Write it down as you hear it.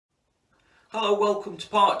Hello, welcome to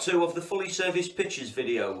part 2 of the fully serviced pitchers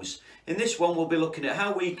videos. In this one we'll be looking at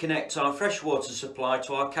how we connect our freshwater supply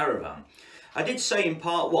to our caravan. I did say in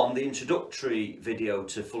part 1, the introductory video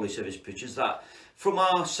to fully serviced pitchers, that from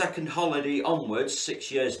our second holiday onwards,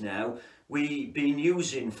 6 years now, we've been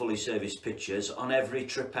using fully serviced pitchers on every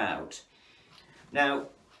trip out. Now,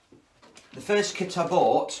 the first kit I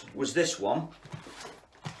bought was this one.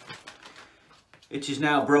 It is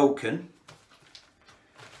now broken.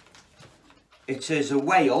 It is a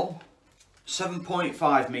Whale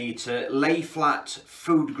 7.5 metre lay flat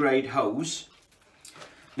food grade hose.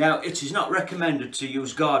 Now, it is not recommended to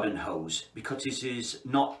use garden hose because it is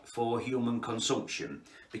not for human consumption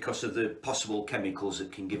because of the possible chemicals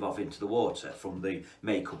it can give off into the water from the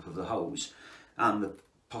makeup of the hose and the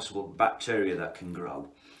possible bacteria that can grow.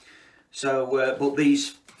 So, but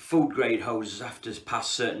these food grade hoses have to pass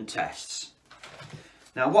certain tests.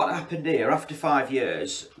 Now, what happened here, after 5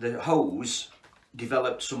 years, the hose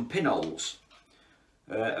developed some pinholes,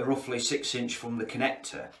 roughly 6 inch from the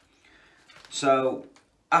connector. So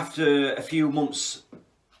after a few months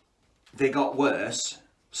they got worse,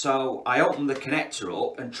 so I opened the connector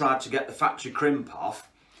up and tried to get the factory crimp off,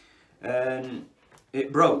 and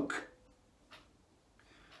it broke.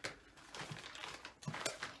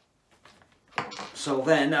 So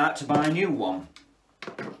then I had to buy a new one.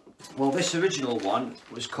 Well, this original one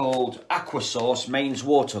was called Aquasource Mains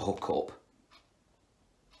Water Hookup.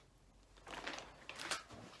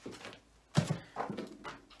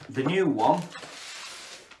 The new one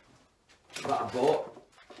that I bought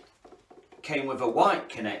came with a white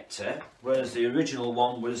connector, whereas the original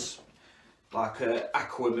one was like a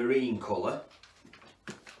aquamarine colour.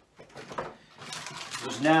 It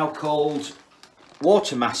was now called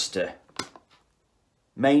Watermaster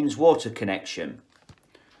Mains Water Connection.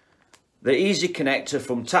 The easy connector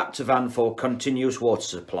from tap to van for continuous water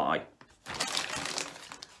supply.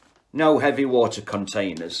 No heavy water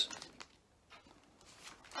containers.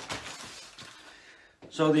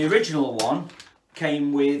 So the original one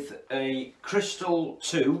came with a Crystal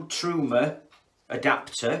 2 Truma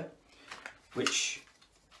adapter, which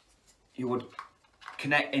you would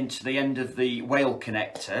connect into the end of the Whale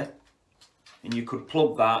connector, and you could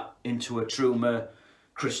plug that into a Truma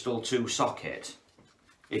Crystal 2 socket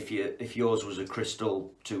if yours was a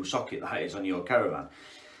Crystal 2 socket, that is, on your Caravan.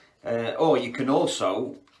 Or you can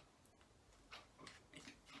also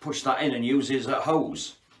push that in and use it as a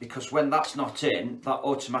hose, because when that's not in, that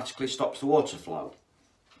automatically stops the water flow.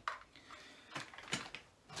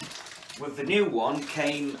 With the new one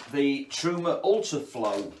came the Truma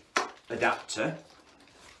Ultraflow adapter.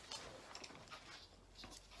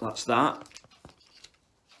 That's that,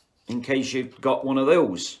 in case you've got one of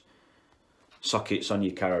those sockets on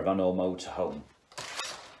your Caravan or motorhome.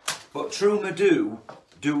 But Truma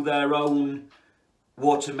do their own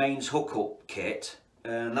water mains hookup kit,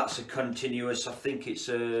 and that's a continuous, I think it's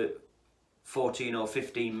a 14 or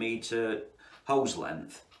 15 metre hose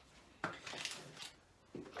length.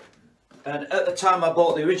 And at the time I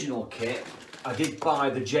bought the original kit, I did buy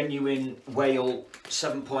the genuine Whale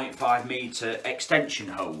 7.5 metre extension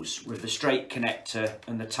hose with the straight connector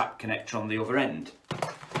and the tap connector on the other end.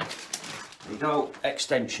 There you go,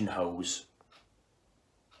 extension hose.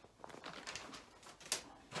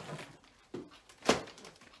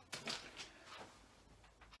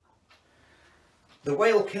 The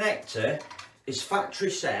Whale connector is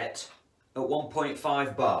factory set at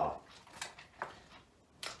 1.5 bar.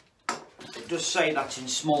 It does say that in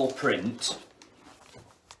small print.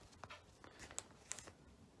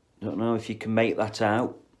 Don't know if you can make that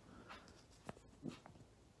out.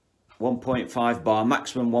 1.5 bar,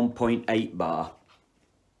 maximum 1.8 bar.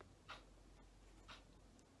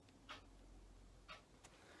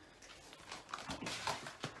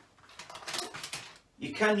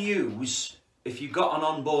 You can use, if you've got an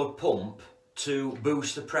onboard pump, to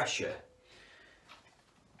boost the pressure.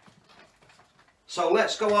 So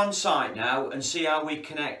let's go on site now and see how we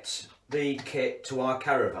connect the kit to our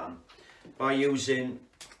Caravan by using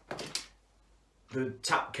the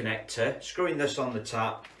tap connector, screwing this on the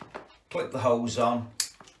tap, clip the hose on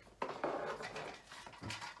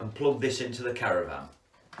and plug this into the Caravan.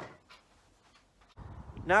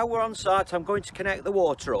 Now we're on site, I'm going to connect the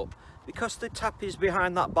water up. Because the tap is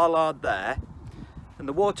behind that bollard there and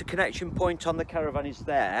the water connection point on the Caravan is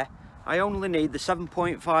there, I only need the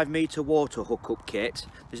 7.5 metre water hookup kit.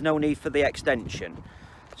 There's no need for the extension.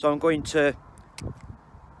 So I'm going to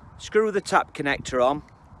screw the tap connector on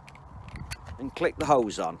and click the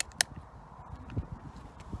hose on.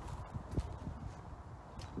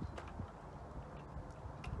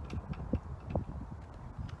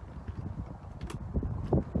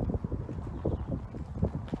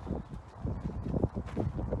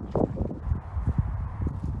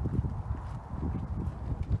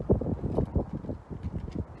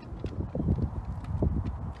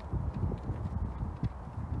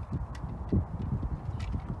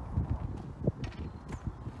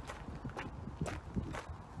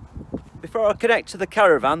 before I connect to the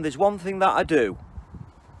Caravan, there's one thing that I do.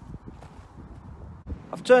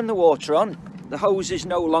 I've turned the water on, the hose is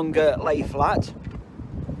no longer lay flat.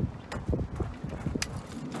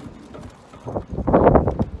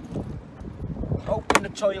 Open the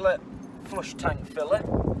toilet flush tank filler,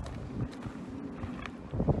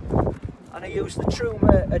 and I use the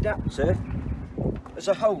Truma adapter as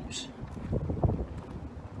a hose.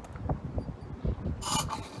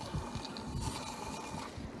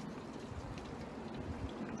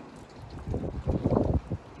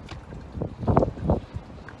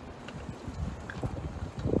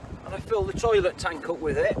 And I fill the toilet tank up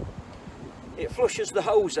with it. It flushes the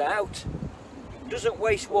hose out, doesn't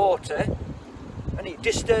waste water, and it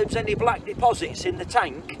disturbs any black deposits in the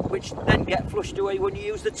tank, which then get flushed away when you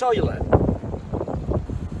use the toilet.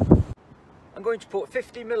 I'm going to put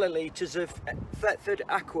 50 millilitres of Thetford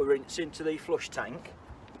Aqua Rinse into the flush tank.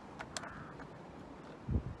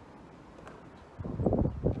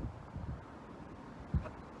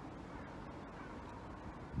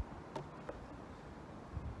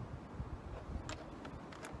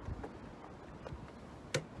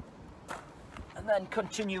 And then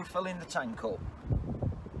continue filling the tank up.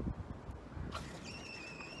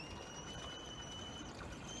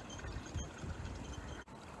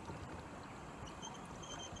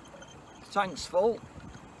 Tank's full.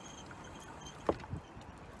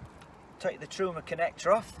 Take the Truma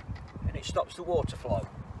connector off and it stops the water flow.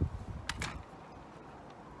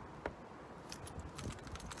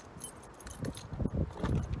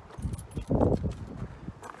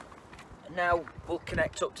 And now we'll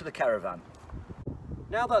connect up to the Caravan.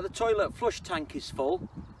 Now that the toilet flush tank is full,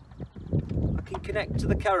 I can connect to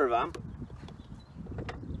the Caravan.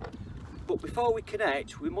 But before we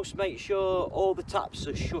connect, we must make sure all the taps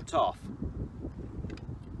are shut off.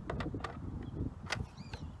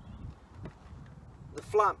 The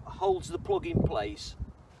flap holds the plug in place.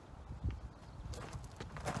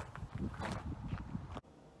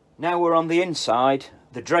 Now we're on the inside,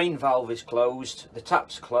 the drain valve is closed, the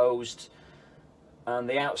tap's closed, and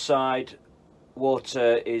the outside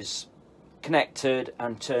water is connected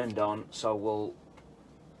and turned on, so we'll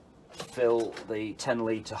fill the 10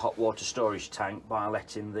 litre hot water storage tank by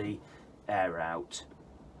letting the air out.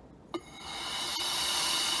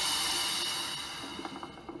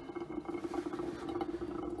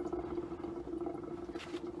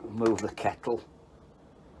 Move the kettle.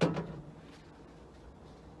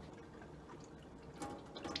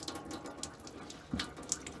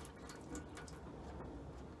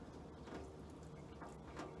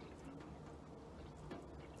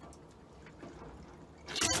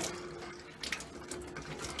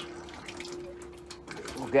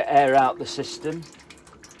 We'll get air out the system.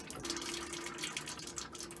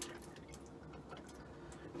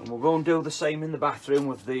 And we'll go and do the same in the bathroom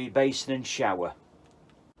with the basin and shower.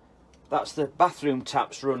 That's the bathroom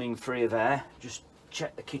taps running free of air. Just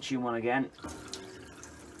check the kitchen one again.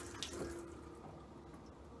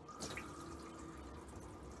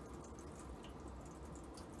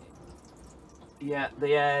 Yeah, the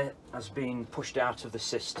air has been pushed out of the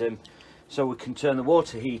system, so we can turn the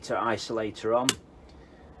water heater isolator on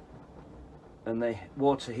and the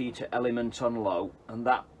water heater element on low, and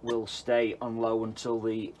that will stay on low until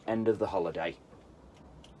the end of the holiday.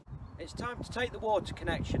 It's time to take the water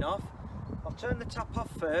connection off. I'll turn the tap off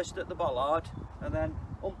first at the bollard and then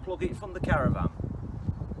unplug it from the Caravan.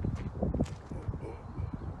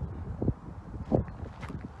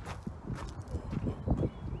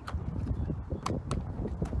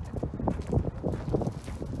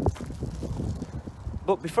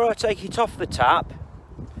 But before I take it off the tap,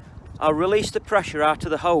 I'll release the pressure out of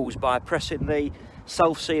the hose by pressing the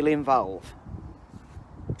self-sealing valve.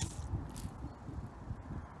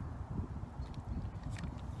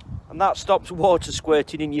 And that stops water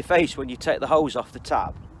squirting in your face when you take the hose off the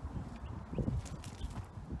tap.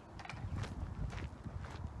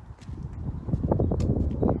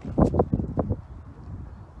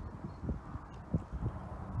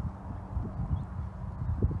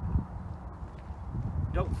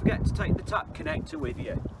 Don't forget to take the tap connector with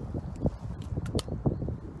you.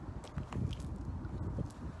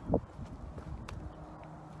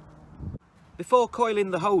 Before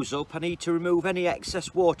coiling the hose up, I need to remove any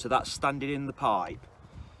excess water that's standing in the pipe.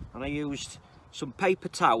 And I used some paper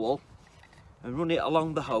towel and run it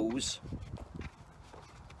along the hose.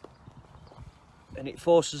 And it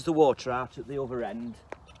forces the water out at the other end.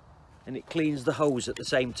 And it cleans the hose at the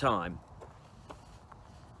same time.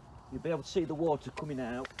 You'll be able to see the water coming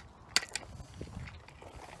out.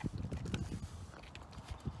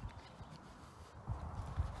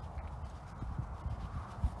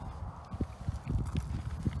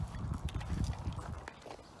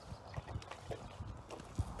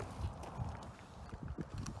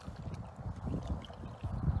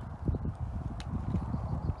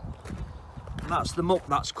 that's the muck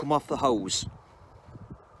that's come off the hose.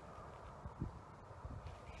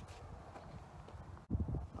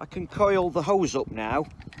 I can coil the hose up now.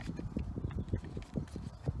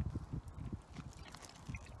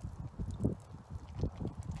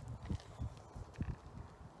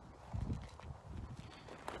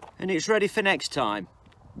 And it's ready for next time.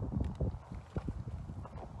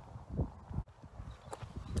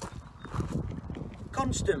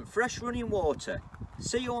 Constant fresh running water.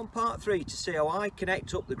 See you on part 3 to see how I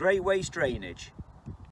connect up the grey waste drainage.